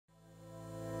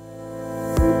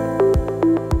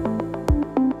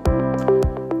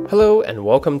Hello and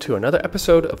welcome to another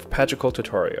episode of Pagical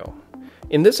Tutorial.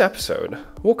 In this episode,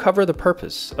 we'll cover the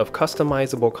purpose of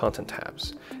customizable content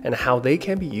tabs and how they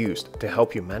can be used to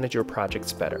help you manage your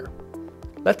projects better.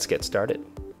 Let's get started.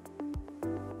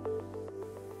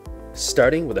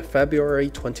 Starting with the February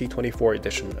 2024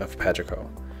 edition of Pagical,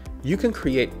 you can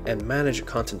create and manage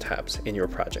content tabs in your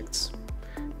projects.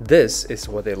 This is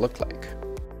what they look like.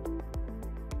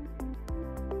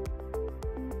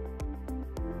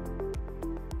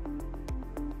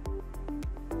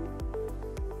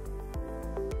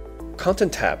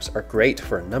 Content tabs are great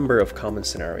for a number of common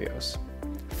scenarios.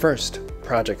 First,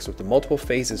 projects with multiple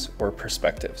phases or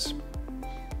perspectives.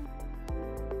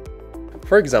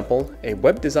 For example, a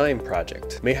web design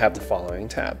project may have the following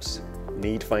tabs: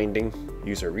 need finding,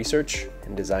 user research,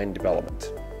 and design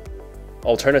development.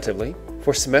 Alternatively,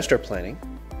 for semester planning,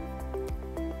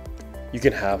 you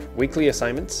can have weekly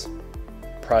assignments,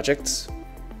 projects,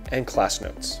 and class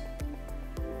notes.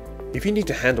 If you need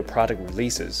to handle product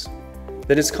releases,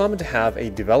 then it's common to have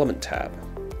a development tab,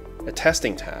 a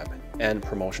testing tab, and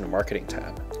promotion and marketing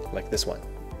tab, like this one.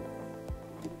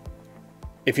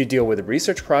 If you deal with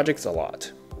research projects a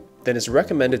lot, then it's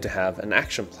recommended to have an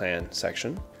action plan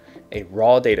section, a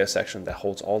raw data section that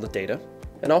holds all the data,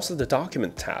 and also the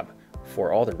document tab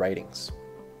for all the writings.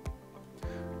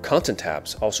 Content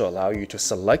tabs also allow you to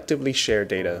selectively share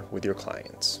data with your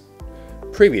clients.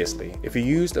 Previously, if you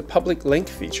used a public link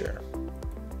feature,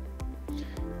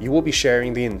 you will be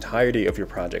sharing the entirety of your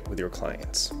project with your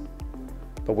clients.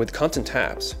 But with content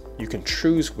tabs, you can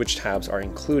choose which tabs are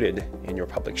included in your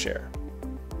public share.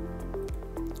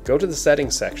 Go to the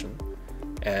settings section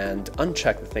and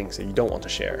uncheck the things that you don't want to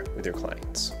share with your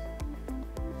clients.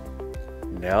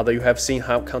 Now that you have seen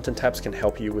how content tabs can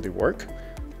help you with your work,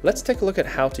 let's take a look at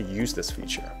how to use this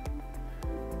feature.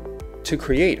 To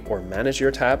create or manage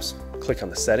your tabs, click on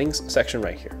the settings section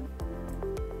right here.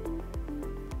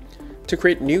 To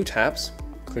create new tabs,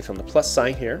 click on the plus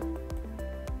sign here.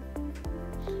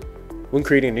 When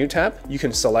creating a new tab, you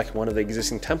can select one of the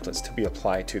existing templates to be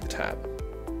applied to the tab.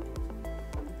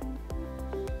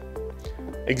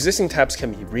 Existing tabs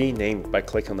can be renamed by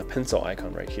clicking on the pencil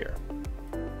icon right here.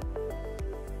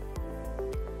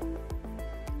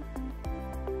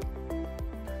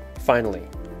 Finally,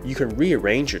 you can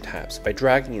rearrange your tabs by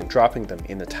dragging and dropping them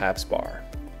in the tabs bar.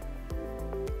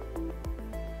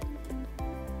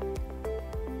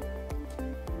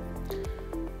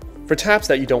 For tabs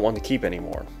that you don't want to keep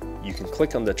anymore, you can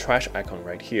click on the trash icon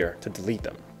right here to delete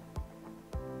them.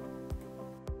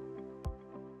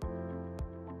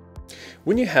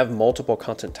 When you have multiple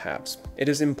content tabs, it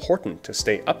is important to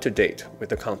stay up to date with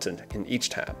the content in each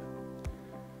tab.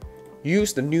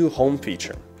 Use the new Home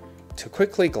feature to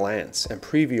quickly glance and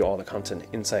preview all the content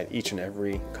inside each and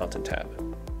every content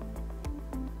tab.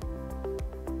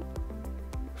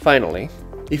 Finally,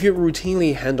 if you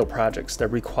routinely handle projects that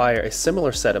require a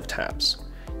similar set of tabs,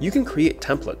 you can create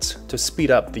templates to speed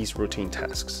up these routine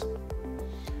tasks.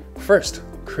 First,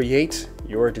 create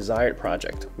your desired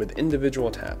project with individual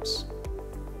tabs.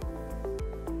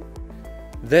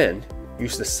 Then,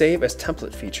 use the Save as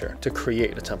Template feature to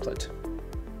create a template.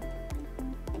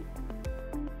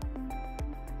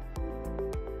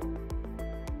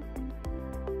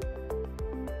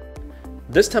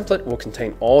 This template will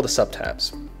contain all the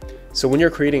subtabs. So when you're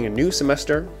creating a new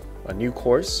semester, a new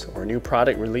course, or a new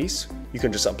product release, you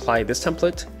can just apply this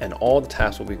template and all the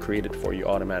tabs will be created for you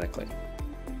automatically.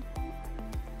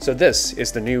 So this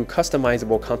is the new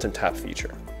customizable content tab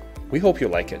feature. We hope you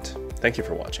like it. Thank you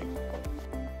for watching.